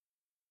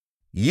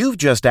You've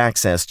just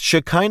accessed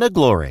Shekinah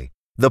Glory,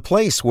 the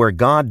place where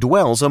God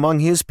dwells among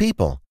His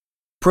people.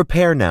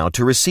 Prepare now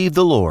to receive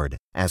the Lord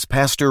as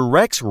Pastor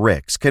Rex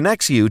Ricks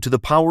connects you to the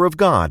power of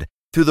God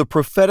through the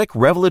prophetic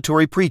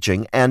revelatory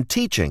preaching and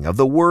teaching of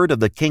the Word of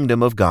the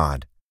Kingdom of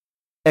God.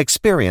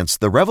 Experience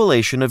the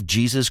revelation of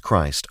Jesus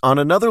Christ on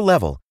another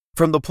level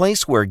from the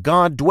place where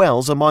God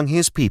dwells among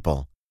His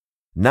people.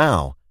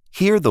 Now,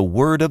 hear the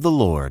word of the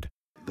Lord.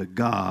 The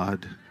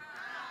God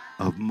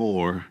of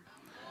more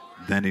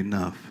than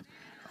enough.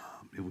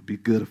 It would be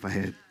good if I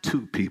had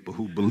two people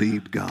who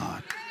believed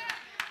God.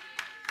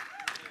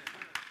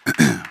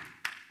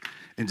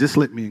 And just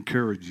let me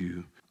encourage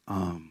you.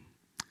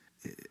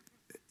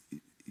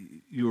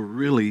 You're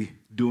really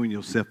doing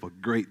yourself a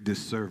great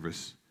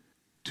disservice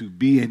to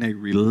be in a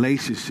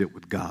relationship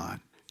with God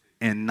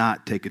and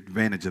not take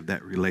advantage of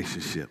that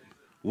relationship.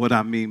 What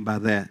I mean by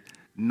that,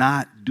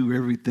 not do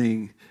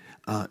everything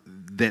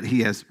that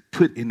He has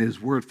put in His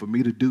Word for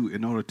me to do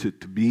in order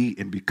to be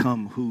and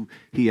become who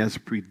He has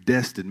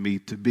predestined me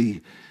to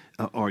be.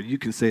 Or you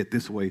can say it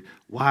this way,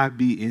 why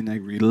be in a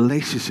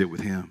relationship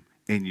with Him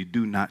and you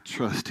do not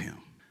trust Him?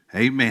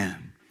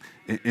 Amen.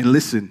 And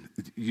listen,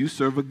 you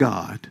serve a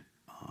God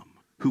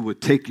who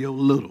would take your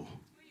little.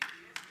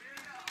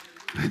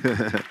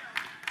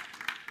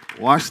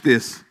 Watch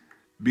this.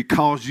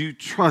 Because you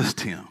trust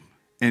Him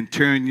and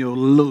turn your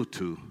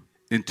little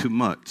into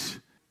much.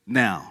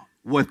 Now,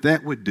 what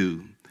that would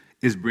do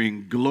is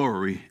bring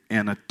glory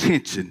and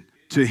attention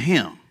to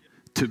Him.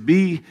 To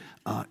be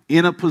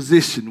in a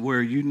position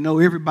where you know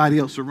everybody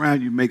else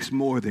around you makes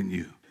more than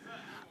you.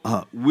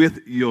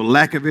 With your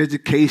lack of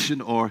education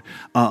or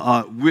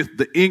with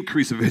the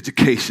increase of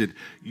education,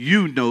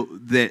 you know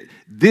that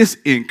this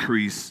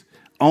increase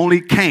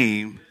only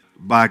came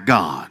by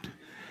God.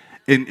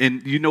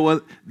 And you know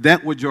what?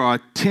 That will draw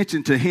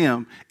attention to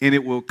Him, and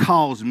it will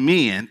cause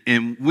men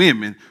and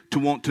women to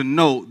want to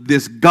know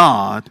this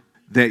God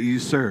that you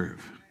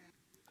serve.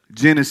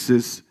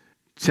 Genesis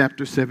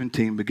chapter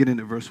 17, beginning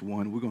at verse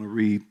 1. We're going to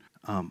read,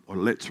 or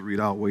let's read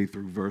all the way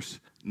through verse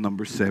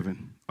number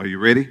 7. Are you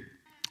ready?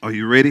 Are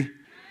you ready?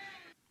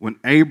 When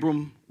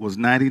Abram was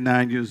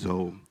 99 years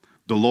old,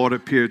 the Lord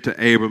appeared to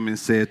Abram and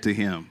said to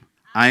him,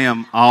 I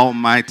am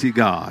Almighty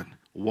God.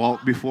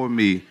 Walk before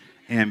me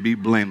and be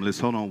blameless.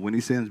 Hold on. When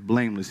He says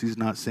blameless, He's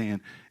not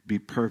saying be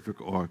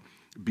perfect or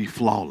be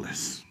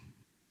flawless.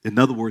 In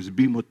other words,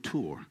 be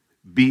mature.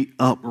 Be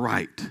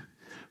upright.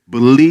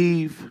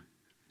 Believe.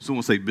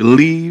 Someone say,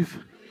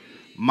 believe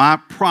my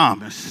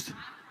promise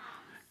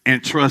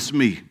and trust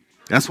me.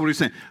 That's what He's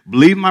saying.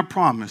 Believe my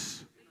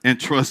promise and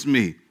trust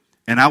me.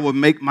 And I will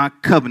make my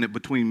covenant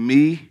between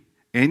me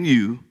and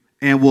you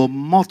and will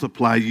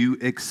multiply you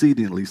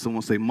exceedingly.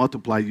 Someone say,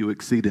 multiply you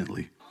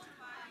exceedingly.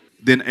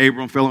 Then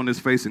Abram fell on his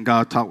face, and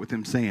God talked with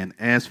him, saying,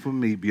 as for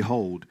me,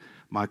 behold,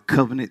 my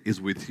covenant is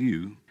with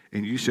you,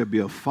 and you shall be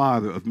a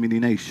father of many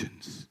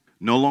nations.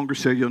 No longer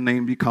shall your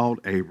name be called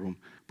Abram,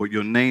 but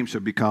your name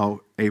shall be called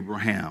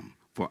Abraham.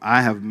 For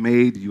I have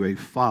made you a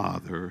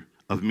father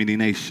of many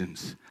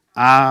nations.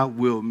 I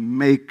will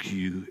make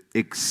you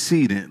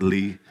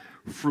exceedingly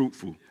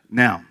fruitful.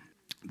 Now,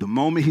 the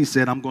moment He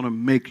said, I'm going to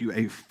make you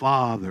a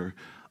father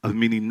of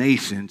many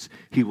nations,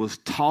 He was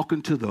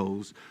talking to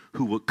those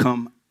who would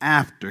come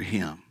after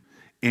Him.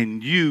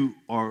 And you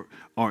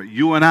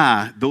and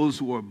I, those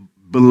who are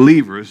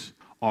believers,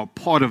 are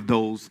part of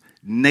those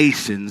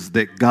nations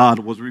that God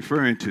was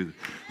referring to.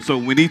 So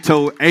when He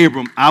told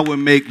Abram, I will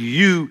make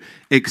you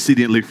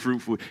exceedingly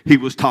fruitful, He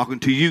was talking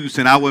to you,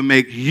 saying, I will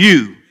make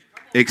you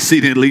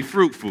exceedingly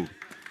fruitful.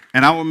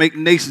 And I will make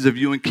nations of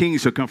you, and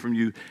kings shall come from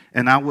you.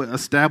 And I will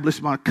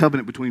establish my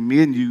covenant between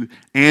me and you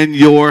and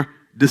your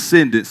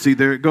descendants. See,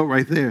 there it go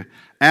right there.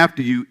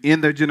 After you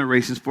in their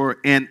generations for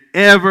an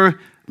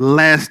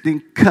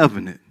everlasting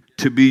covenant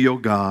to be your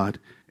God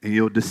and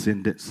your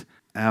descendants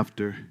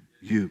after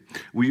you.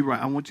 Will you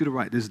write? I want you to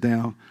write this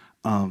down.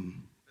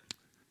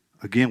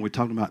 Again, we're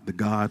talking about the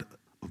God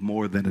of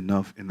more than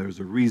enough, and there's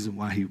a reason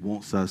why He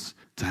wants us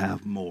to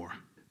have more.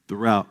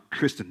 Throughout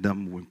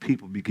Christendom, when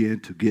people begin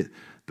to get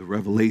the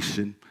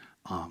revelation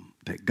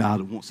that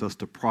God wants us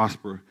to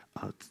prosper,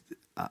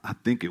 I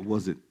think it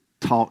wasn't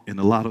taught in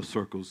a lot of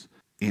circles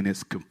in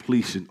its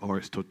completion or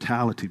its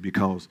totality,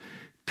 because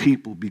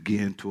people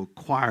began to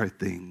acquire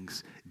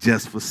things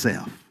just for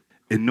self.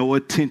 And no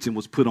attention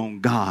was put on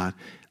God.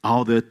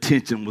 All the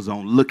attention was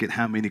on, look at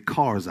how many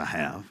cars I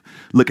have.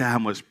 Look at how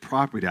much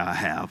property I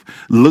have.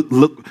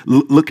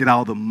 Look at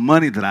all the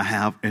money that I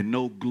have. And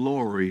no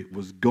glory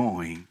was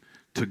going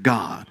to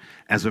God.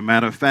 As a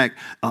matter of fact,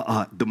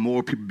 the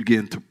more people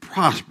begin to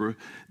prosper,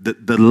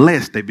 the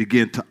less they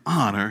begin to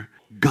honor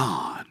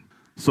God.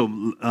 So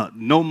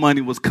no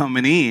money was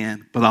coming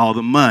in, but all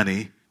the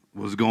money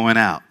was going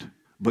out.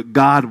 But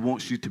God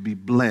wants you to be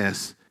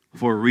blessed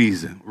for a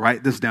reason.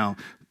 Write this down.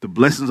 The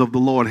blessings of the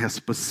Lord have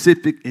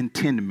specific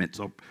intendments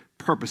or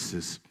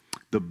purposes.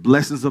 The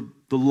blessings of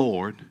the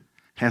Lord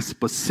have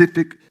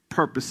specific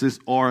purposes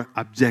or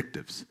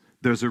objectives.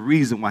 There's a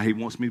reason why He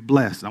wants me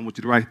blessed. I want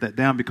you to write that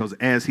down, because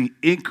as He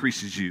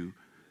increases you,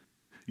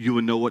 you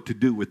will know what to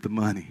do with the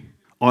money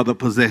or the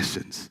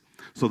possessions.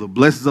 So the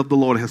blessings of the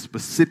Lord have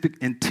specific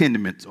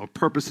intendments or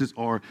purposes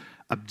or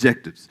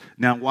objectives.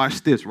 Now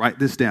watch this, write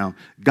this down.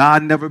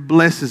 God never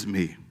blesses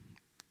me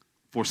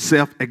for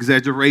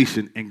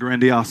self-exaggeration and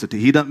grandiosity.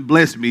 He doesn't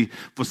bless me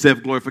for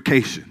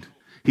self-glorification.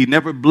 He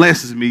never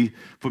blesses me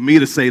for me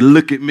to say,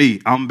 look at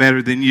me, I'm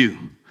better than you.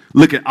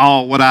 Look at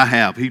all what I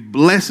have. He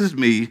blesses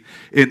me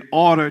in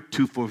order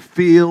to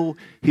fulfill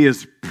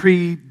his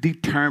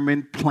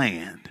predetermined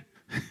plan.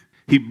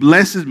 He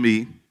blesses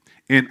me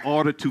in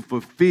order to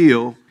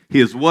fulfill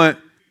his what?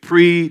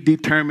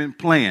 Predetermined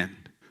plan.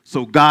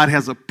 So God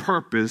has a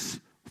purpose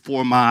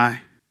for my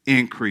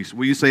increase.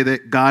 Will you say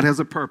that? God has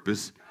a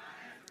purpose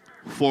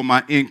for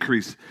my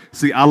increase.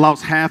 See, I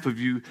lost half of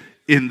you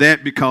in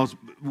that because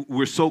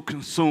we're so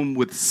consumed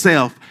with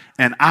self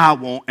and I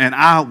want,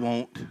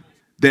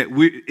 that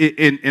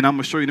and I'm going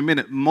to show you in a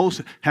minute,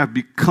 most have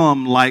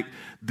become like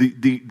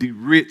the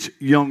rich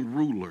young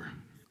ruler.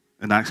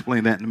 And I'll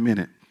explain that in a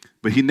minute.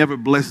 But he never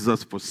blesses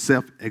us for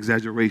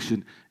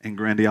self-exaggeration and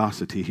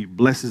grandiosity. He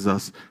blesses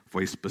us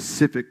for a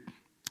specific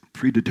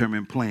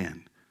predetermined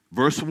plan.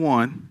 Verse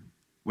 1,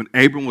 when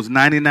Abram was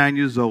 99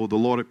 years old, the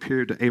Lord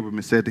appeared to Abram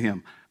and said to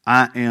him,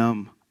 I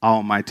am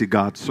Almighty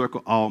God.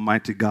 Circle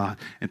Almighty God.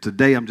 And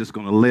today I'm just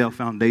going to lay a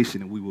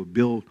foundation and we will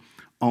build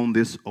on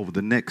this over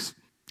the next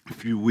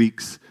few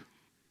weeks.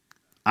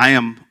 I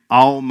am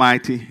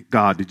Almighty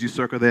God. Did you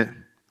circle that?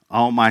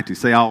 Almighty.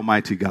 Say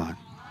Almighty God.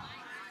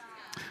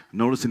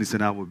 Notice, and he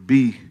said, I will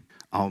be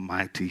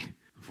almighty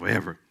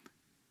forever.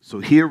 So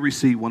here we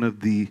see one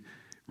of the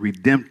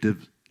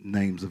redemptive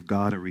names of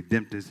God. And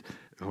redemptive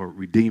or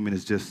redeeming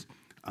is just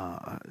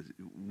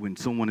when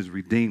someone is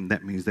redeemed,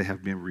 that means they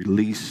have been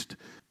released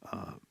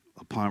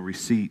upon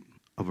receipt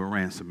of a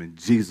ransom. And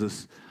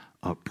Jesus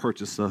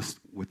purchased us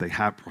with a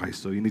high price.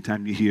 So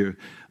anytime you hear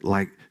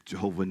like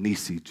Jehovah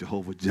Nissi,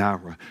 Jehovah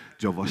Jireh,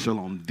 Jehovah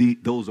Shalom,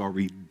 those are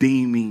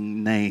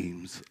redeeming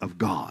names of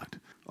God.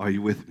 Are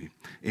you with me?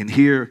 And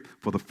here,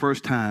 for the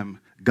first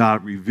time,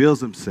 God reveals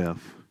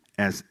himself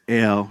as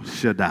El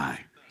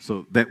Shaddai.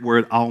 So that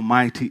word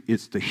Almighty,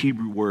 it's the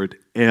Hebrew word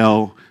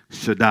El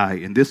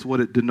Shaddai. And this is what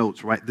it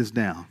denotes. Write this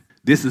down.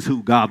 This is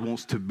who God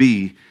wants to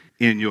be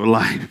in your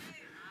life.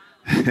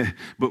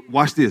 But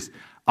watch this.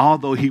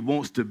 Although he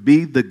wants to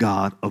be the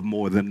God of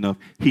more than enough,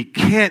 he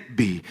can't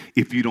be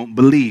if you don't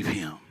believe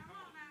him.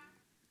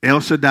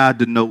 El Shaddai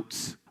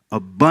denotes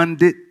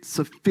abundant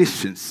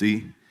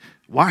sufficiency.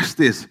 Watch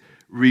this.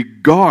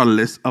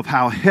 Regardless of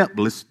how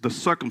helpless the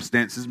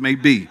circumstances may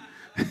be.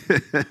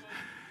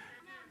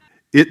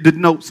 It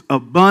denotes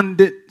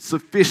abundant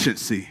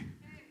sufficiency,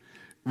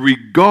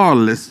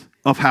 regardless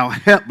of how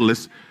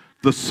helpless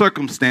the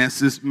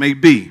circumstances may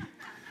be.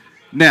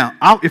 Now,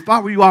 if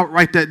I were you, I would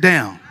write that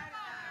down.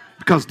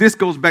 Because this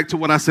goes back to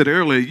what I said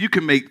earlier. You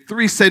can make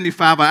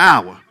 $3.75 an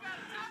hour.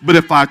 But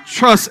if I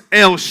trust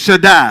El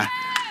Shaddai,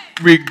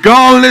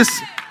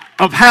 regardless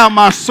of how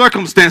my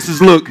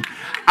circumstances look,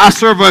 I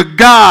serve a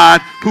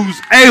God who's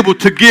able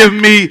to give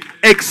me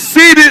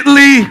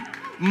exceedingly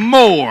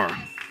more.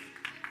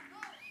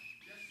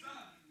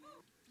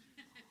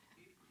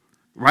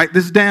 Write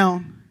this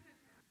down.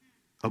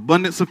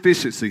 Abundant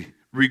sufficiency,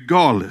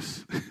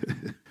 regardless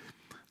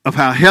of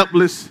how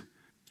helpless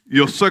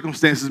your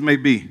circumstances may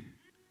be.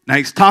 Now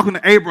he's talking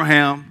to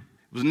Abraham,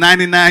 who was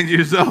 99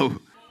 years old,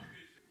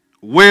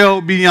 well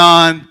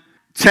beyond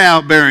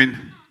childbearing,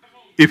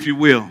 if you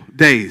will,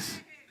 days.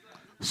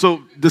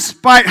 So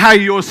despite how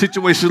your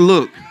situation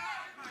look,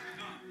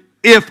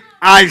 if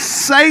I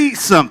say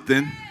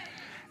something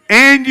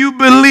and you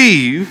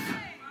believe,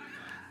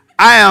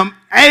 I am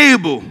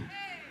able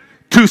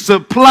to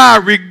supply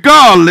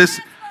regardless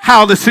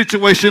how the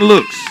situation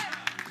looks.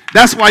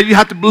 That's why you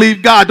have to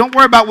believe God. Don't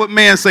worry about what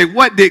man say.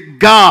 What did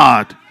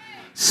God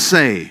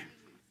say?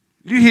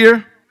 You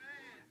hear?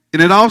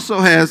 And it also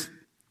has,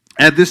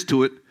 add this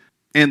to it,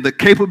 and the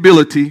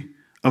capability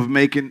of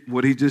making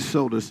what he just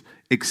showed us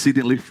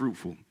exceedingly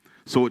fruitful.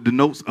 So it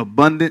denotes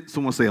abundant,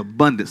 someone say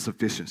abundant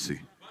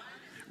sufficiency,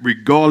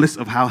 regardless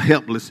of how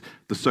helpless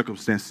the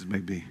circumstances may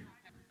be.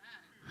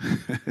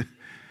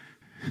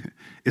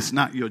 It's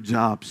not your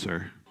job,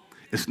 sir.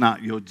 It's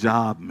not your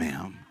job,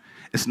 ma'am.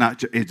 It's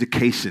not your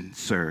education,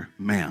 sir,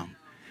 ma'am.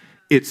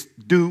 It's,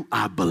 do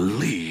I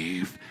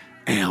believe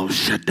El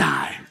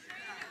Shaddai?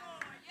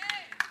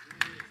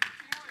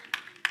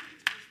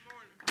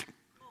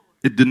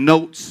 It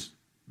denotes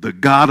the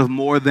God of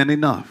more than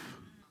enough.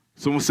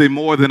 Someone say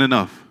more than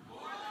enough.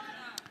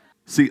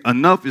 See,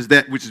 enough is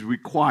that which is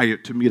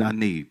required to meet our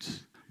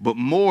needs. But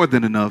more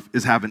than enough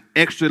is having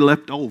extra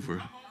left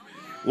over.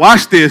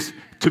 Watch this,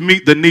 to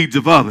meet the needs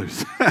of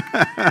others.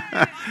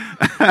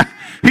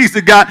 He's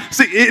the God.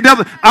 See,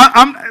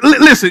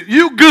 listen,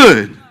 you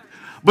good.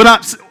 But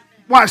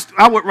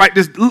I would write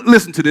this,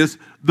 listen to this.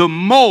 The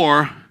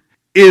more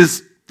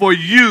is for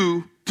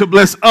you to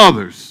bless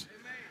others.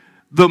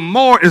 The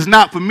more is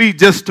not for me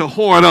just to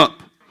hoard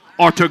up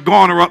or to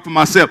garner up for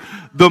myself.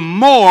 The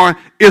more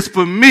is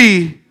for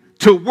me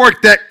to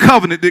work that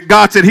covenant that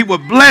God said he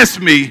would bless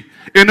me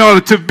in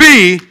order to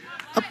be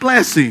A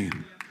blessing.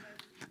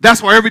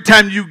 That's why every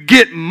time you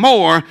get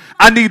more,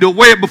 I need to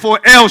weigh it before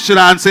El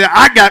Shaddai and say,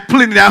 I got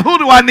plenty now. Who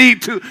do I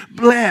need to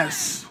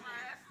bless?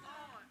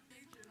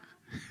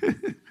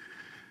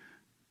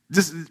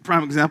 Just a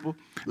prime example.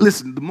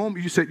 Listen, the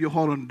moment you set your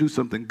heart on to do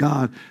something,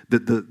 God,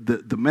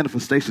 the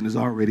manifestation is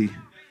already.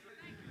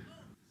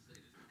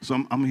 So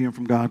I'm hearing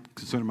from God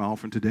concerning my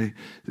offering today.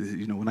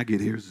 You know, when I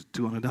get here, it's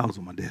 $200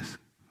 on my desk.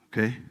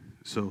 Okay?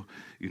 So,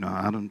 you know,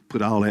 I done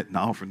put all that in the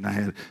offering. I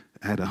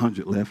had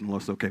 100 left, and the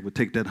Lord said, okay, we'll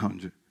take that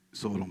 100,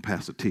 sow it on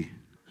Pastor T.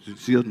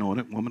 She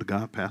anointed, woman of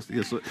God, pastor.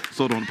 Yeah, sow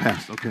it on the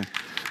pastor. Okay.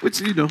 Which,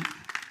 you know.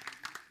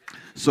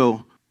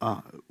 So,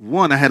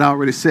 one I had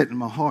already set in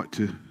my heart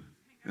to,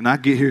 and I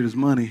get here this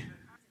money.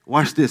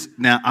 Watch this.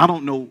 Now, I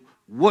don't know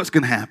what's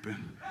going to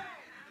happen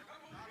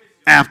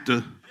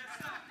after,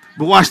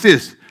 but watch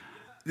this.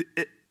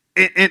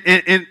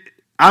 And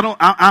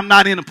I'm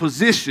not in a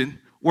position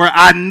where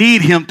I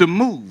need him to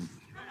move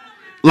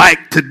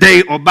like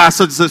today or by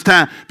such and such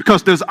time,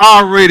 because there's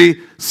already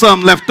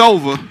some left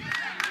over.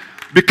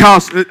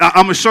 Because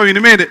I'm going to show you in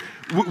a minute,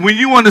 when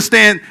you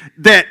understand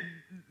that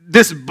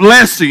this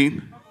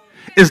blessing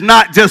is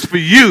not just for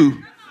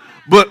you,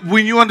 but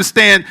when you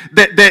understand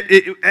that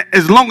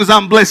as long as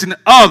I'm blessing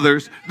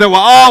others, there will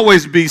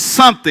always be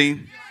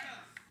something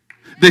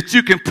that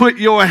you can put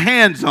your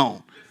hands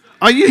on.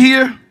 Are you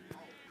here?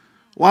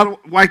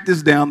 Write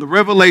this down. The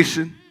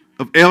revelation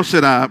of El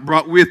Shaddai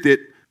brought with it,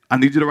 I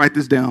need you to write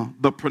this down,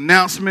 the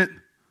pronouncement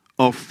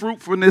of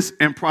fruitfulness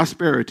and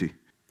prosperity.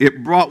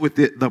 It brought with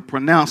it the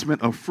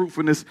pronouncement of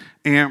fruitfulness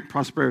and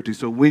prosperity.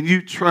 So when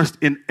you trust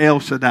in El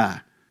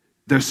Shaddai,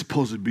 there's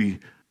supposed to be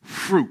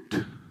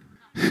fruit.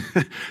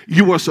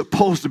 You are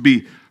supposed to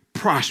be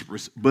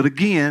prosperous. But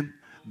again,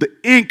 the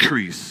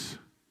increase,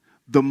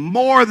 the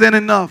more than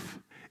enough,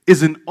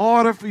 is in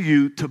order for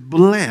you to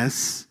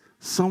bless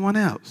someone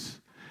else.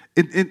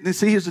 And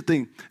see, here's the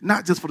thing.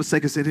 Not just for the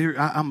sake of saying, here,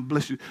 I'm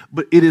bless you,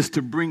 but it is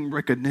to bring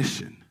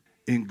recognition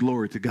and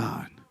glory to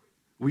God.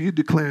 Will you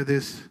declare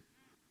this,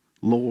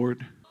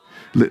 Lord?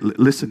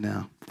 Listen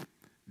now.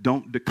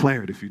 Don't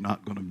declare it if you're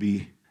not going to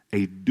be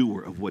a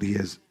doer of what he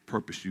has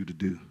purposed you to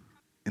do.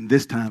 And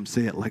this time,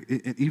 say it like,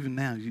 and even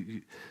now,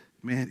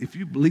 man, if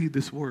you believe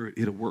this word,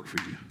 it'll work for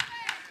you.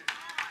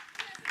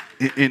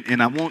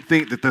 And I won't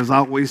think that there's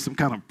always some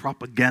kind of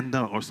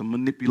propaganda or some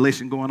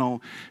manipulation going on.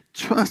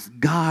 Trust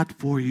God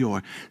for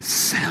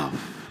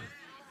yourself.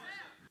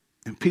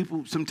 And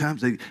people,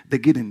 sometimes they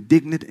get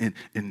indignant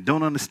and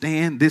don't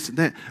understand this and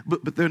that,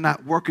 but they're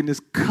not working this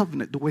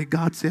covenant the way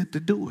God said to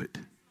do it.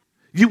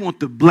 You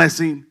want the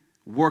blessing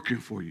working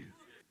for you.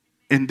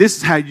 And this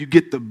is how you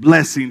get the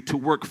blessing to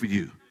work for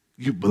you.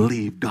 You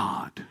believe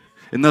God.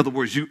 In other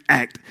words, you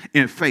act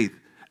in faith.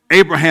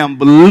 Abraham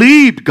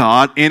believed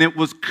God, and it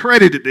was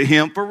credited to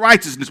him for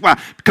righteousness.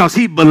 Why? Because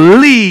he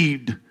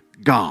believed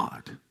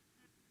God.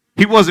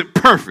 He wasn't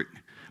perfect,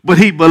 but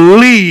he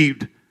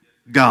believed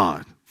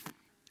God.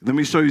 Let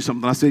me show you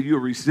something. I said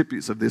you're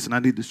recipients of this, and I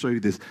need to show you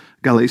this.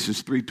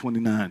 Galatians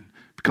 3:29,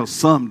 because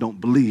some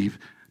don't believe.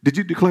 Did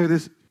you declare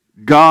this?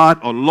 God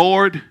or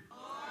Lord,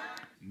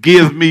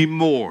 give me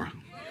more.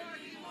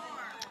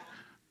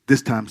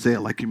 This time say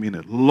it like you mean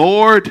it.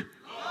 Lord,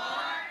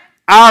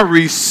 I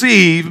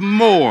receive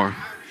more.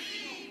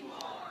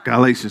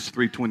 Galatians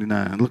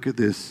 3:29. Look at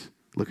this.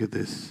 Look at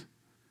this.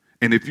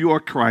 And if you are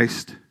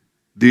Christ,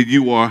 then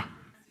you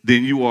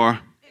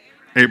are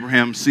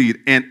Abraham's seed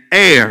and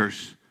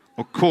heirs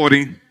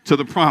according to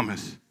the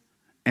promise.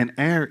 An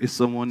heir is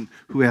someone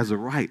who has a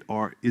right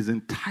or is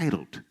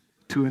entitled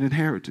to an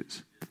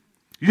inheritance.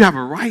 You have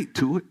a right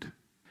to it,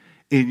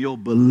 and your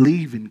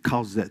believing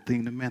causes that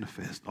thing to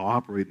manifest or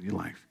operate in your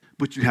life.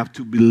 But you have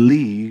to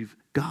believe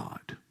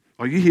God.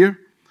 Are you here?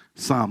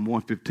 Psalm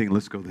 115,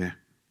 let's go there.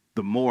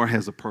 The more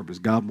has a purpose.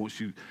 God wants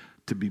you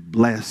to be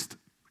blessed,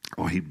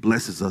 or he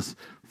blesses us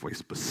for a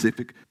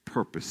specific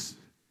purpose.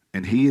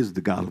 And he is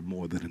the God of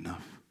more than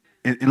enough.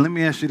 And let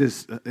me ask you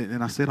this,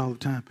 and I say it all the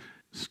time.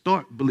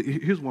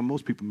 Here's where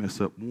most people mess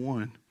up.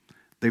 One,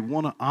 they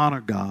want to honor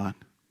God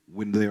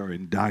when they are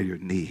in dire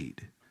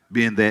need,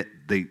 being that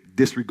they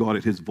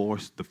disregarded his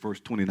voice the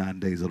first 29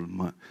 days of the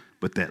month.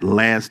 But that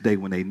last day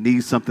when they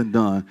need something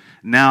done,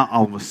 now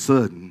all of a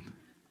sudden,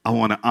 I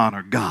want to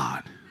honor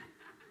God.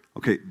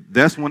 Okay,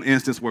 that's one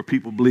instance where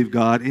people believe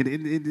God,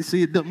 and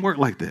see, it doesn't work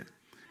like that.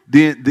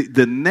 Then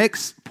the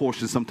next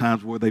portion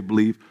sometimes where they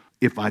believe,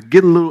 if I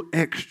get a little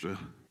extra,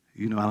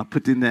 you know, I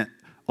put in that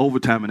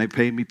overtime and they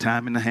pay me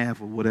time and a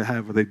half or whatever,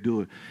 however they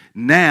do it.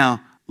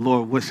 Now,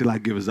 Lord, what should I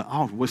give as an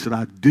offering? What should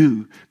I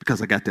do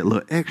because I got that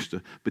little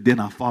extra? But then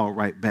I fall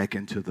right back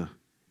into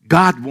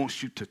God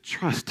wants you to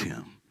trust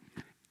him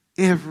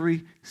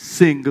every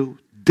single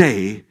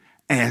day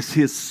as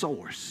his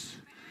source.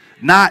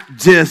 Not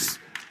just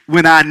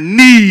when I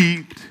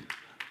need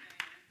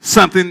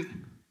something.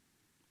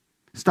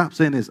 Stop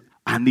saying this,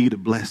 I need a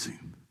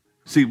blessing.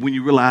 See, when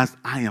you realize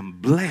I am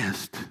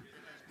blessed,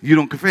 you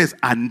don't confess,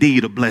 I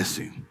need a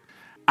blessing.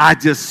 I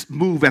just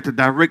move at the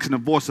direction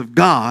and voice of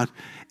God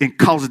and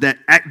cause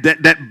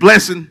that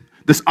blessing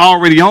that's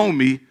already on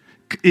me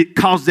it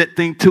caused that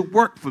thing to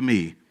work for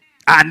me.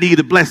 I need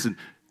a blessing.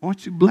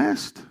 Aren't you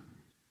blessed?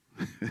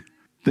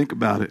 Think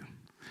about it.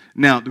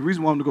 Now, the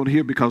reason why I'm going to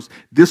hear, because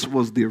this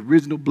was the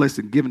original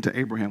blessing given to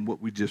Abraham,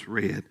 what we just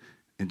read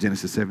in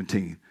Genesis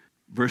 17.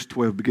 Verse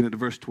 12, beginning to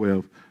verse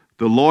 12.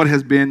 The Lord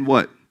has been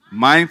what?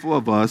 Mindful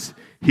of us.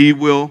 He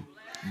will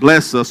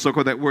bless us.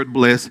 Circle that word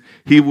bless.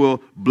 He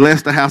will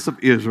bless the house of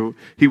Israel.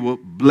 He will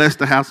bless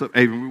the house of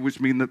Abraham, which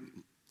means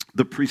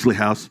the priestly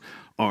house,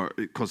 or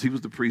because he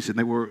was the priest and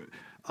they were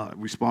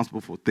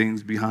responsible for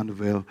things behind the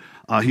veil.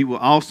 He will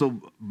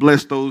also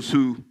bless those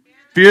who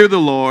fear the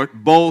Lord,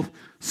 both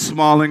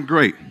small and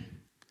great.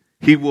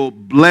 He will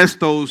bless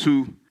those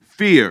who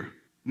fear.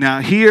 Now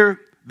here,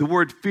 the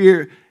word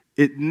fear,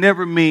 it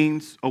never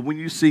means, or when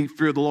you see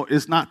fear of the Lord,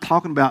 it's not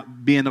talking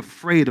about being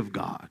afraid of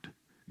God.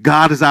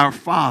 God is our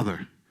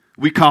Father.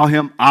 We call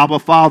him Abba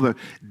Father,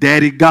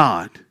 Daddy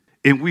God.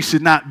 And we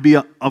should not be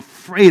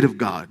afraid of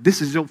God.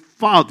 This is your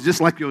father,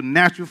 just like your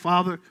natural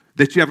father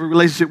that you have a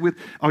relationship with.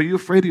 Are you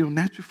afraid of your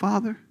natural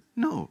father?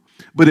 No.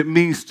 But it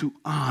means to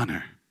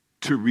honor,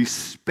 to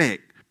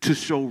respect, to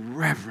show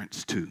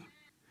reverence to.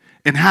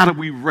 And how do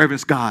we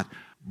reverence God?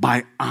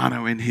 By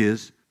honoring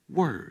his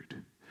word.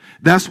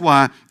 That's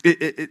why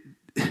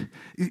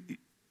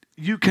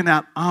you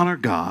cannot honor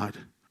God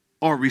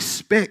or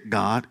respect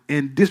God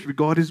and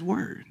disregard his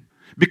word.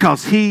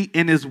 Because he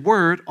and his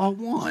word are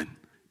one.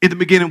 In the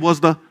beginning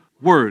was the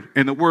word,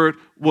 and the word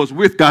was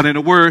with God, and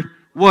the word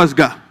was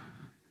God.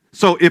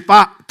 So if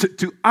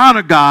to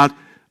honor God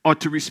or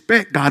to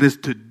respect God is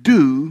to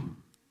do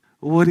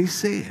what he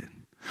said.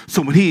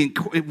 So when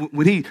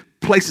he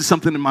places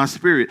something in my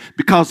spirit,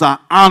 because I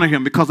honor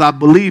him, because I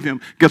believe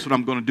him, guess what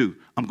I'm going to do?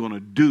 I'm going to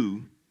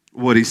do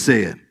what he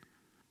said.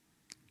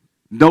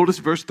 Notice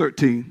verse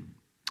 13.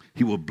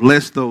 He will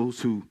bless those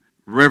who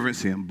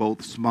reverence him,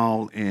 both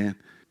small and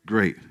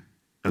great.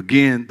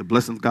 Again, the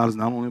blessing of God is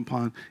not only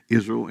upon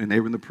Israel and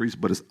Aaron the priest,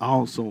 but it's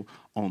also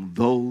on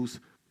those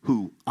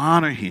who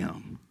honor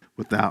him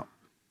without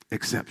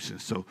exception.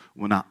 So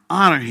when I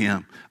honor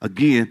him,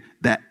 again,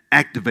 that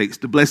activates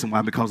the blessing.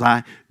 Why? Because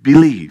I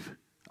believe.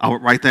 I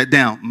would write that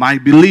down. My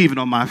believing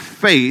or my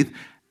faith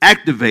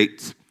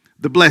activates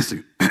the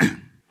blessing.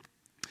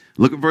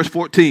 Look at verse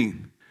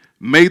 14.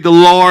 May the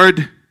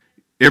Lord,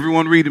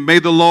 everyone reading, may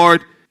the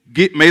Lord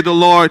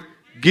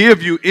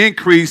give you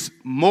increase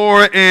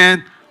more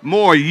and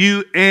more,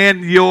 you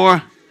and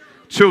your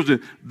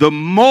children. The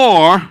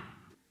more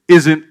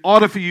is in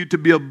order for you to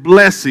be a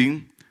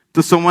blessing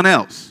to someone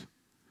else.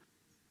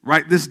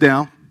 Write this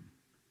down.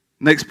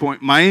 Next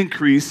point. My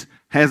increase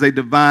has a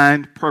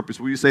divine purpose.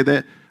 Will you say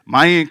that?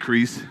 My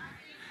increase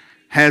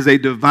has a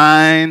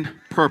divine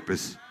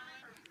purpose.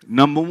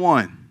 Number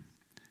one,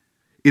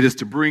 it is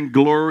to bring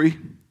glory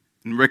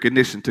and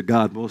recognition to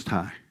God Most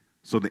High.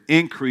 So the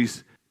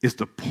increase is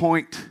to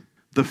point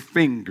the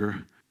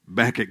finger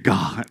back at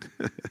God.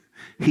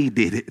 He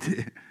did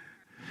it.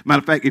 Matter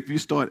of fact, if you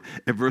start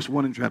at verse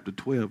 1 in chapter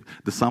 12,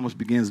 the psalmist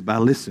begins by,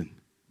 listen,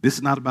 this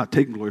is not about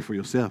taking glory for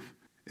yourself.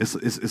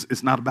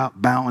 It's not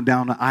about bowing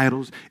down to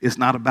idols. It's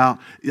not about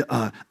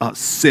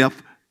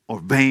self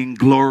or vain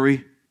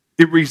glory.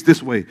 It reads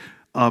this way,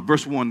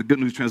 verse 1, the Good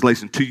News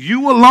Translation. To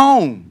you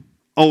alone,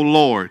 O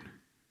Lord,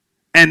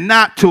 and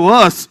not to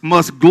us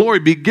must glory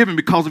be given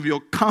because of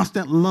your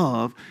constant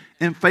love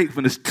and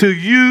faithfulness. To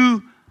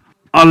you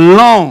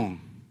alone.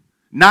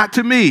 Not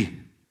to me.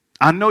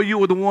 I know you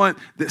were the one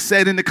that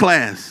sat in the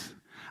class.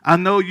 I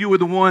know you were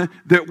the one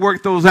that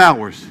worked those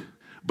hours.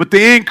 But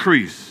the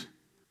increase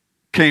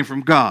came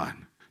from God.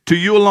 To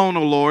you alone,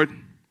 O Lord,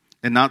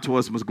 and not to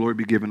us must glory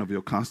be given of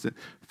your constant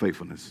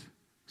faithfulness.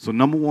 So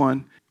number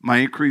one, my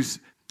increase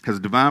has a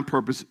divine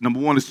purpose. Number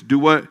one is to do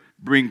what?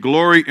 Bring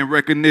glory and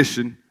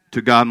recognition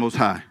to God Most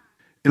High.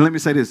 And let me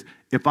say this.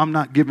 If I'm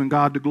not giving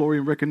God the glory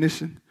and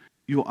recognition,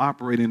 you're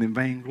operating in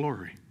vain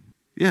glory.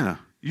 Yeah.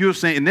 You're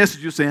saying, in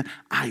essence, you're saying,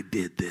 I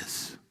did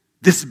this.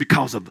 This is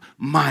because of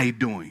my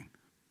doing.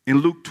 In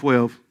Luke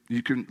 12,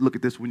 you can look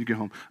at this when you get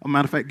home. As a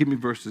matter of fact, give me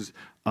verses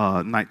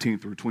 19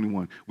 through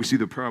 21. We see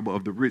the parable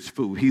of the rich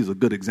fool. He's a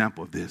good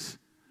example of this.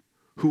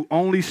 Who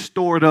only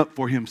stored up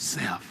for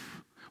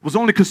himself, was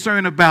only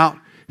concerned about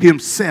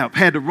himself,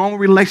 had the wrong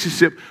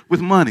relationship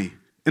with money.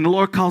 And the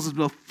Lord calls him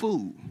a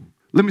fool.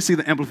 Let me see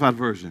the Amplified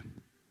Version.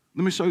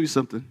 Let me show you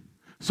something.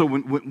 So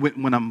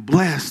when I'm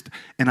blessed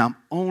and I'm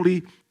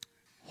only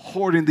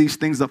hoarding these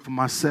things up for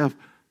myself,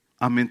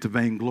 I'm into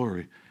vain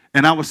glory.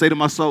 And I would say to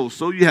my soul,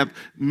 so you have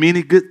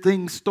many good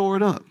things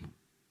stored up.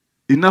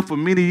 Enough for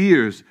many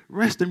years.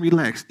 Rest and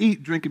relax.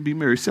 Eat, drink, and be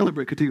merry.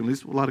 Celebrate continually. This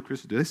is what a lot of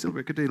Christians do. They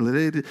celebrate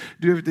continually. They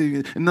do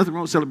everything. And nothing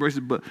wrong with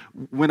celebration. But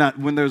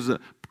when there's an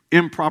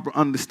improper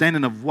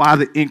understanding of why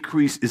the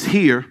increase is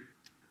here,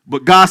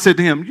 but God said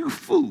to him, you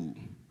fool.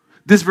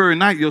 This very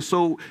night your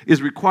soul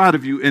is required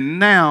of you. And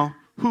now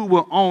who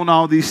will own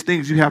all these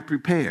things you have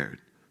prepared?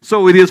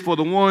 So it is for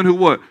the one who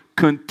what?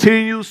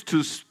 Continues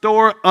to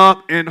store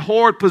up and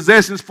hoard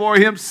possessions for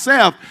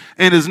himself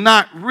and is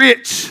not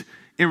rich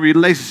in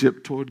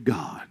relationship toward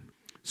God.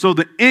 So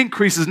the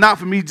increase is not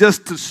for me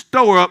just to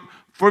store up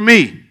for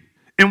me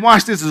And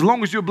watch this, as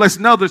long as you're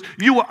blessing others,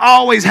 you will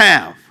always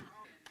have.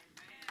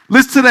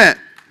 Listen to that.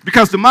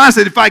 Because the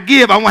mindset, if I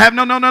give, I won't have.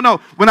 No.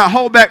 When I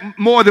hold back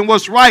more than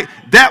what's right,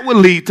 that will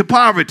lead to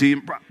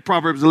poverty.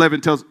 Proverbs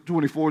 11 tells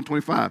 24 and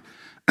 25.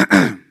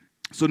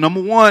 So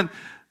number one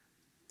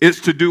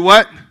is to do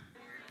what?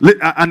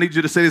 I need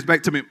you to say this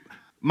back to me.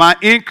 My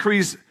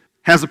increase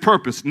has a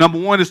purpose. Number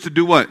one is to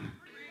do what?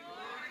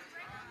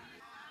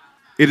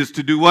 It is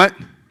to do what?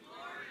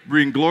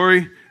 Bring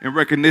glory and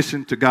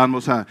recognition to God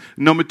Most High.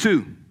 Number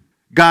two,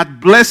 God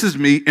blesses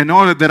me in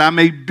order that I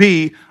may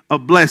be a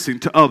blessing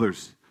to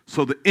others.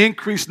 So the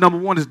increase, number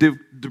one, is to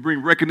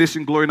bring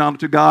recognition, glory, and honor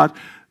to God.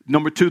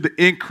 Number two, the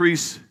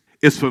increase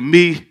is for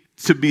me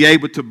to be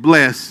able to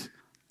bless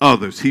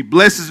others. He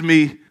blesses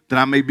me that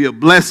I may be a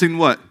blessing,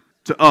 what?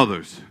 To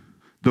others.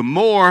 The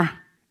more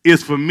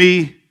is for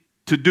me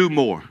to do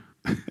more.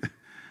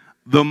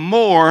 The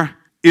more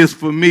is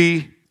for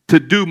me to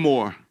do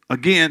more.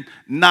 Again,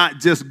 not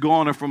just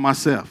garner for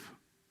myself.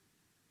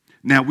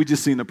 Now, we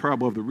just seen the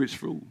parable of the rich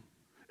fool.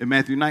 In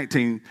Matthew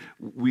 19,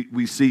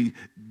 we see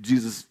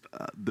Jesus,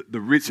 the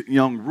rich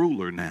young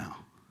ruler now,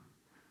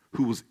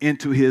 who was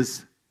into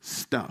his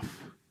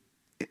stuff.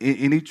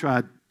 And he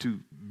tried to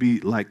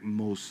be like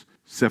most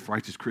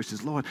self-righteous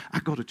Christians. Lord, I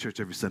go to church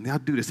every Sunday. I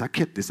do this. I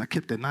kept this. I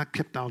kept that. And I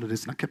kept all of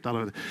this. And I kept all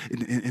of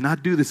that. And I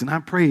do this. And I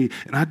pray.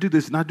 And I do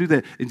this. And I do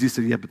that. And Jesus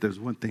said, yeah, but there's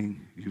one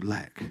thing you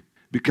lack.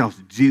 Because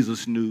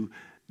Jesus knew.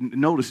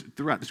 Notice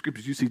throughout the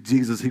scriptures, you see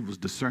Jesus, he was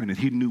discerning.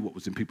 He knew what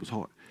was in people's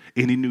heart.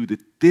 And he knew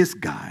that this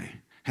guy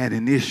had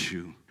an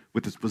issue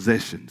with his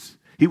possessions.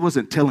 He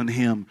wasn't telling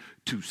him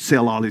to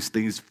sell all his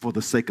things for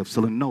the sake of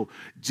selling. No,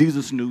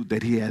 Jesus knew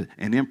that he had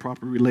an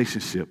improper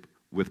relationship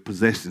with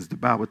possessions. The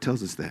Bible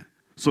tells us that.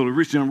 So the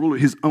rich young ruler,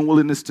 his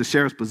unwillingness to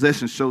share his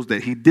possessions shows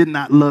that he did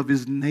not love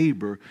his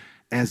neighbor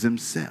as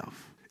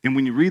himself. And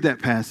when you read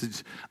that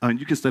passage,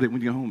 you can study it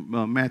when you get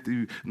home,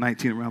 Matthew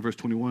 19, around verse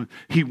 21,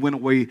 he went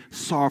away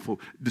sorrowful.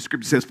 The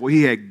scripture says, for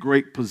he had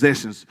great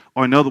possessions.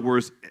 Or in other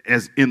words,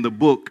 as in the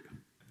book,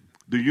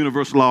 the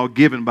universal law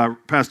given by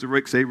Pastor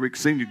Rick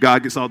Sr.,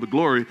 God gets all the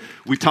glory,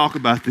 we talk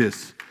about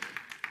this.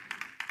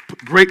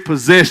 Great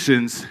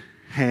possessions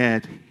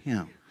had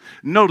him.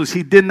 Notice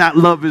he did not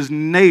love his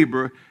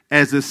neighbor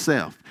as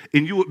himself.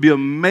 And you would be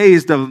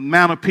amazed at the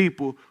amount of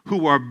people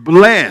who are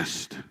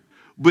blessed,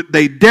 but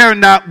they dare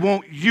not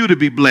want you to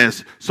be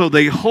blessed, so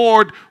they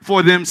hoard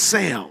for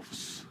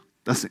themselves.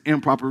 That's an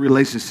improper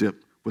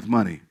relationship with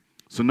money.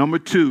 So number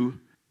two,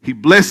 he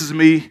blesses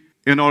me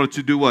in order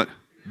to do what?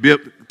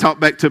 Talk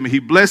back to me. He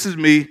blesses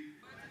me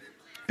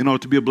in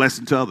order to be a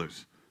blessing to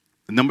others.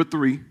 And number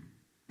three,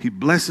 he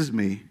blesses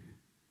me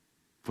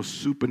for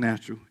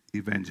supernatural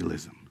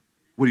evangelism.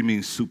 What do you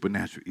mean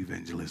supernatural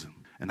evangelism?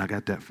 And I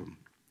got that from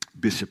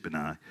Bishop and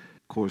I.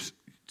 Of course,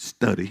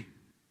 study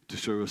to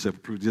show yourself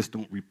approved. Just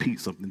don't repeat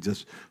something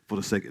just for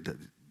the sake of that.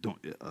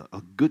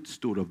 A good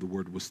steward of the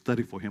word will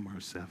study for him or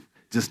herself.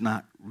 Just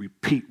not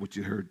repeat what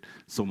you heard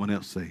someone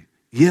else say.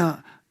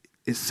 Yeah,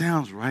 it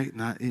sounds right,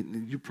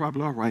 and you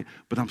probably are right,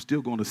 but I'm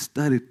still going to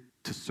study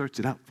to search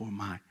it out for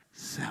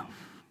myself.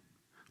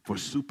 For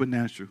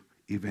supernatural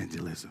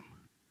evangelism.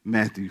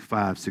 Matthew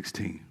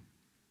 5:16. Let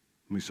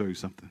me show you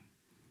something.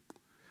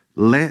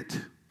 Let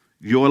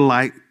your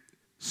light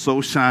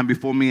so shine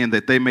before men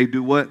that they may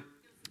do what?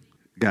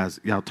 Guys,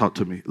 y'all talk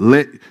to me.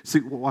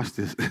 Watch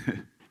this.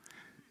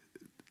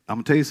 I'm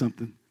going to tell you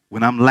something.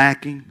 When I'm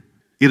lacking,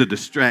 it'll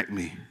distract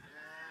me.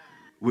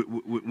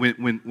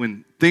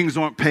 When things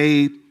aren't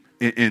paid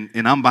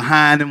and I'm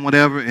behind and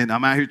whatever, and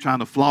I'm out here trying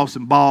to floss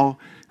and ball,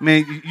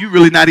 man, you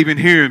really not even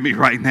hearing me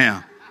right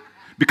now.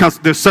 Because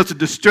there's such a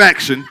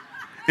distraction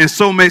and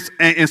so much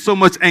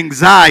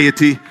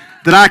anxiety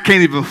that I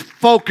can't even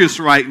focus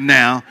right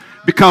now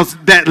because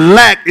that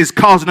lack is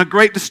causing a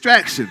great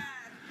distraction.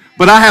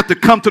 But I have to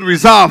come to the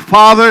resolve,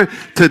 Father,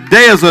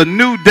 today is a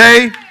new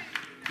day.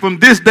 From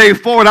this day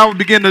forward, I will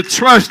begin to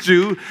trust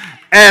you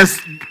as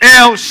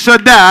El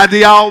Shaddai,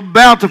 the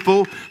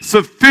all-bountiful,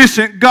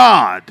 sufficient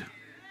God.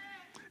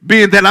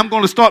 Being that I'm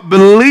going to start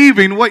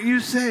believing what you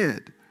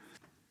said.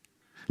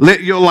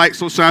 Let your light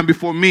so shine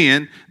before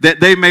men that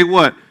they may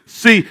what?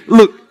 See,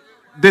 look,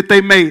 that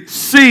they may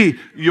see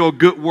your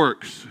good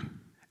works.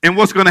 And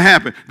what's going to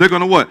happen? They're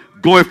going to what?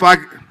 Glorify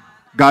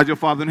God your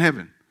Father in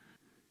heaven.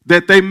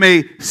 That they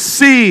may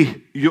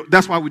see you.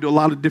 That's why we do a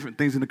lot of different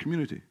things in the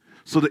community.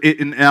 So that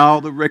in all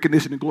the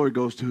recognition and glory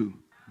goes to who?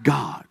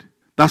 God.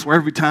 That's why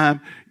every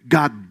time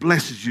God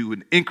blesses you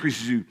and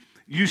increases you,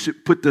 you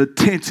should put the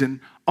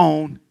attention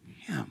on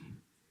him.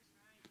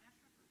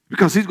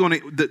 Because he's going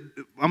to,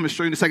 I'm going to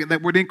show you in a second,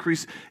 that word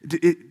increase,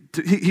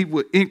 he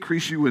will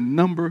increase you in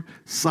number,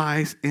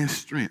 size, and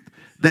strength.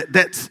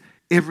 That's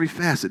every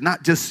facet,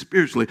 not just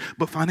spiritually,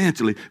 but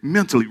financially,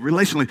 mentally,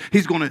 relationally.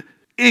 He's going to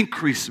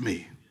increase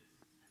me.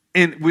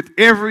 And with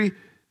every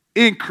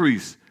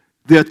increase,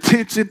 the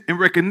attention and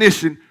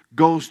recognition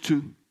goes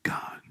to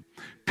God.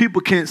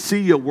 People can't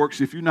see your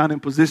works if you're not in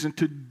position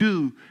to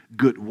do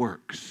good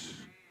works.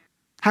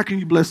 How can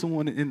you bless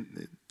someone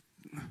and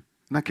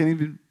I can't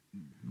even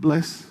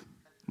bless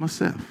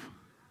myself?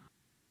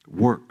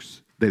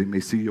 works, that he may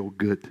see your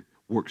good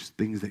works,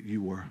 things that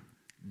you were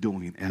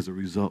doing as a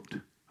result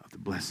of the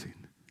blessing.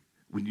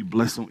 When you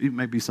bless them, it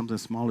may be something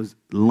as small as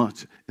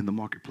lunch in the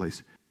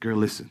marketplace. Girl,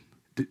 listen,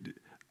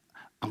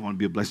 I want to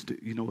be a blessing.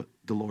 You know what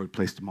the Lord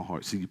placed in my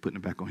heart? See, you putting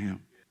it back on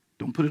him.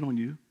 Don't put it on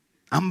you.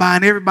 I'm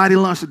buying everybody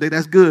lunch today.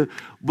 That's good.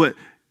 But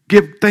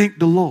thank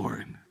the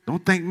Lord.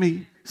 Don't thank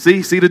me.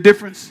 See the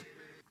difference?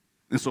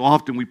 And so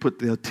often we put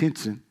the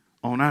attention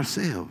on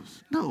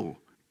ourselves. No,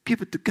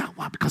 give it to God.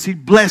 Why? Because he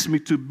blessed me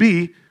to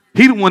be.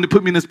 He the one that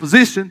put me in this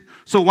position.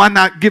 So why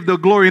not give the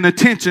glory and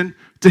attention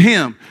to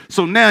him?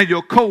 So now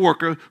your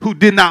coworker who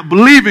did not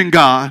believe in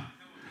God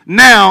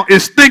now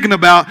is thinking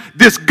about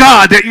this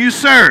God that you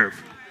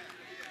serve.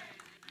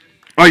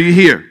 Are you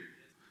here?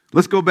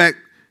 Let's go back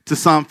to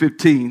Psalm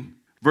 15,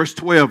 verse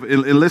 12,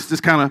 and let's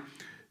just kind of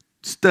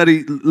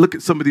look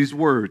at some of these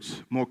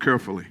words more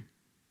carefully.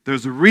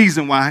 There's a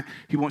reason why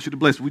he wants you to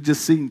bless. We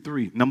just seen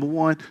 3. Number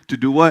 1, to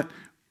do what?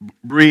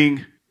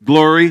 Bring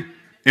glory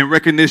and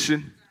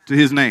recognition to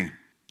his name.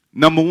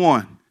 Number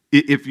 1,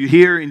 if you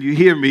hear and you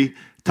hear me,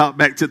 talk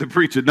back to the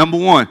preacher. Number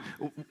 1,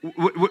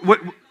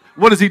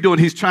 what is he doing?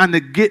 He's trying to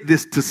get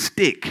this to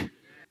stick.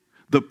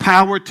 The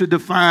power to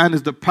define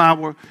is the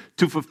power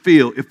to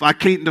fulfill. If I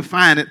can't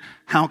define it,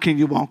 how can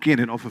you walk in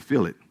it or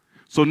fulfill it?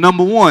 So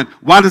number 1,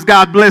 why does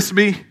God bless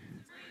me?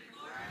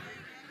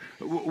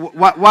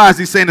 Why is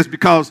he saying this?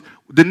 Because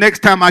the next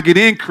time I get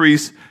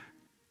increase,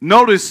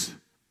 notice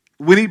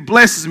when he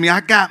blesses me, I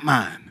got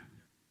mine.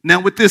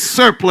 Now with this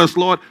surplus,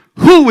 Lord,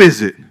 who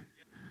is it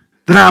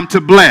that I'm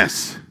to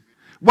bless?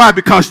 Why?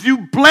 Because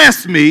you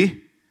bless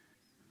me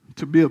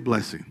to be a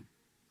blessing.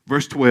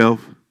 Verse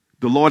 12,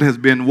 the Lord has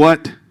been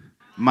what?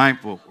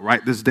 Mindful.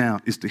 Write this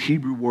down. It's the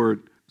Hebrew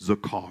word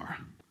zakar.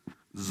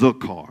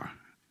 Zakar.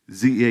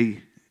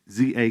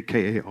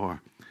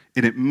 Z-A-K-A-R.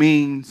 And it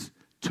means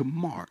to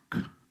mark,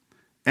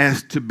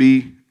 as to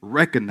be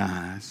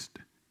recognized,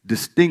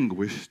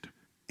 distinguished,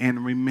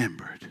 and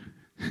remembered.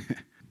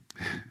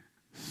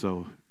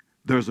 So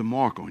there's a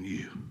mark on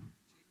you,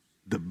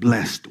 the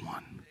blessed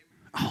one.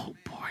 Oh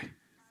boy.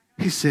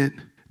 He said,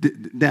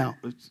 now,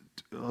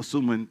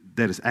 assuming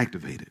that it's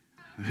activated.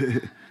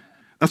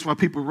 That's why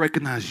people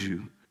recognize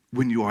you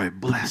when you are a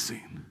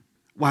blessing.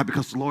 Why?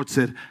 Because the Lord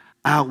said,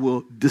 I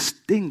will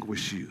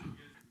distinguish you,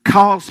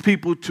 cause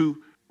people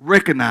to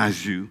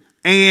recognize you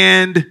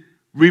and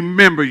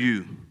remember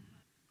you.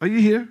 Are you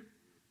here?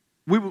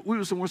 We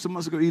were somewhere some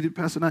months ago eating,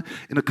 Pastor and I,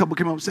 and a couple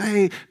came up and said,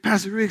 hey,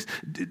 Pastor Ricks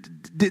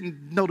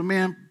didn't know the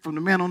man from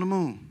the man on the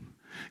moon.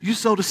 You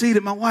sowed a seed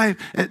at my wife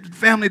at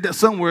Family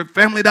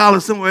Dollar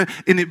somewhere,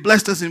 and it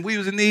blessed us, and we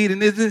was in need,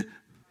 and it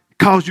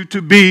caused you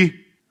to be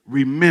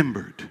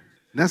remembered.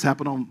 And that's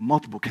happened on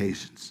multiple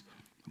occasions.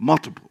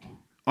 Multiple.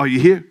 Are you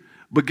here?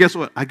 But guess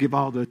what? I give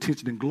all the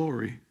attention and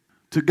glory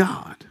to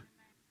God.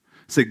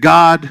 Say,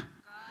 God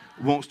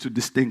wants to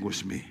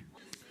distinguish me.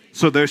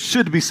 So there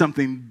should be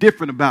something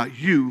different about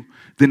you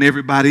than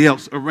everybody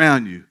else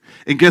around you.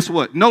 And guess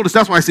what? Notice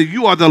that's why I say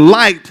you are the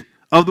light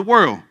of the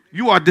world.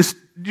 You are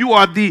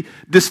the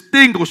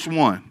distinguished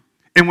one.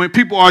 And when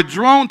people are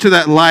drawn to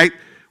that light,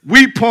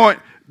 we point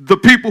the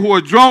people who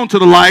are drawn to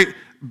the light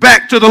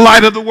back to the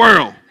light of the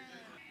world.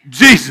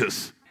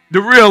 Jesus,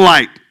 the real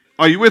light.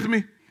 Are you with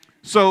me?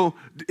 So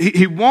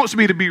he wants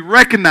me to be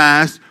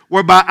recognized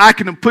whereby I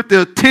can put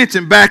the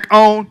attention back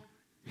on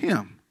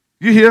him.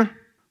 You hear?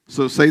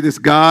 So say this,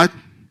 God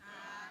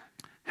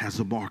has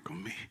a mark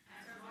on me.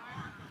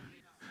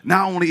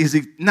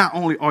 Not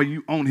only are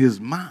you on his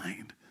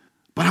mind,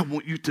 but I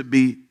want you to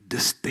be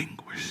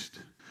distinguished.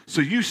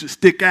 So you should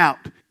stick out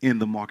in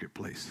the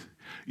marketplace.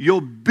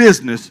 Your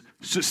business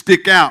should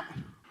stick out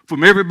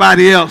from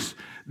everybody else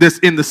that's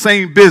in the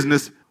same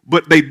business,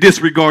 but they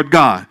disregard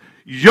God.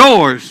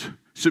 Yours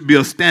should be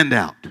a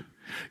standout.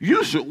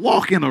 You should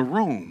walk in a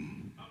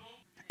room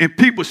and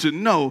people should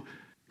know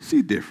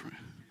she's different.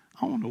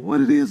 I don't know what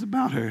it is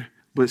about her,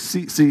 but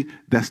see,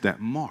 that's that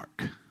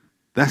mark.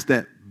 That's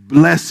that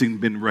blessing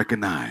been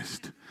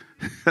recognized.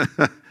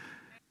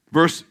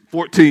 Verse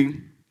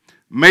 14,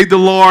 may the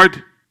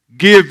Lord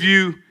give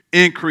you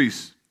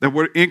increase. That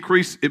word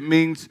increase, it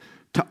means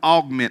to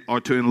augment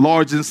or to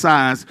enlarge in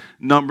size,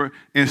 number,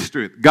 and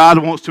strength. God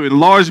wants to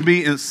enlarge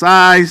me in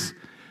size,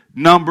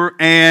 number,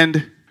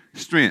 and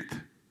strength.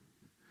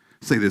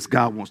 Say this,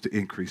 God wants to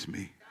increase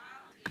me.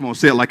 Come on,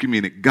 say it like you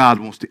mean it. God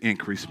wants to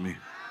increase me.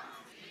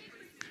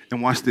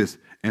 And watch this.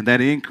 And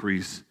that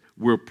increase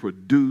will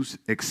produce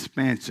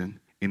expansion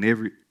in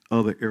every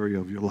other area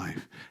of your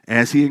life.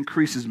 As he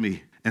increases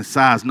me in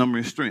size, number,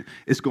 and strength,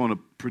 it's going to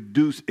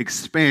produce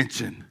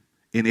expansion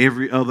in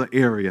every other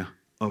area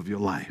of your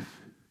life.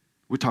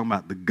 We're talking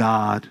about the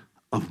God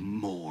of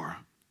more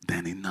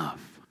than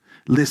enough.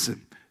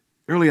 Listen,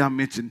 earlier I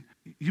mentioned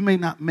you may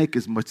not make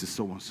as much as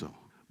so-and-so,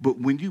 but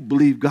when you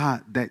believe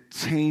God, that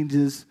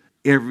changes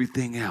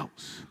everything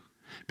else.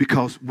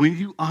 Because when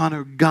you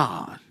honor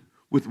God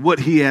with what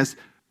he has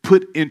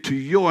put into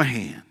your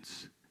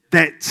hands,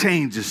 that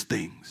changes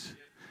things.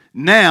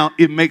 Now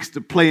it makes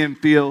the playing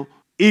field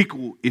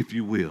equal, if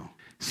you will.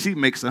 She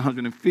makes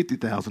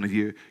 $150,000 a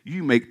year.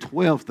 You make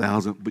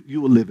 $12,000, but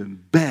you are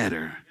living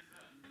better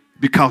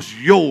because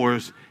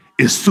yours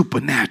is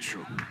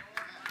supernatural.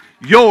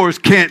 Yours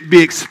can't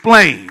be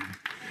explained.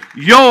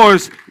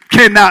 Yours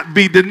cannot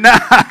be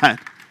denied.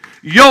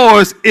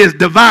 Yours is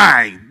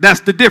divine.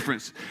 That's the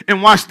difference.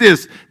 And watch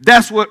this.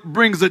 That's what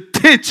brings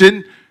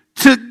attention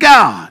to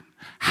God.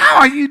 How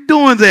are you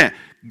doing that?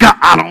 God,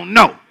 I don't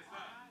know.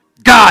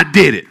 God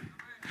did it.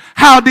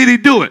 How did he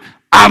do it?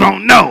 I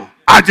don't know.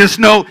 I just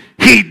know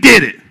he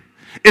did it.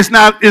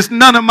 It's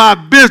none of my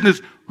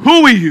business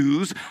who he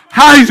used,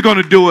 how he's going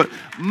to do it.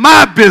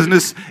 My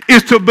business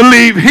is to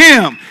believe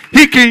him.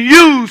 He can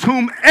use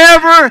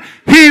whomever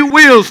he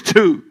wills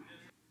to.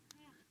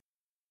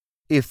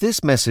 If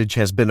this message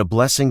has been a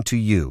blessing to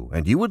you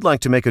and you would like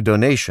to make a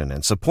donation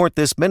and support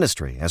this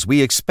ministry as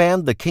we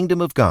expand the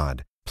kingdom of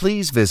God,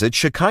 please visit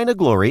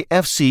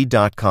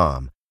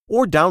ShekinahGloryFC.com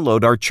or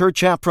download our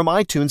church app from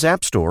iTunes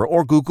App Store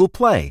or Google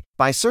Play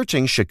by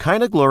searching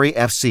Shekinah Glory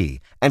FC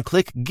and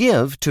click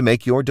Give to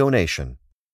make your donation.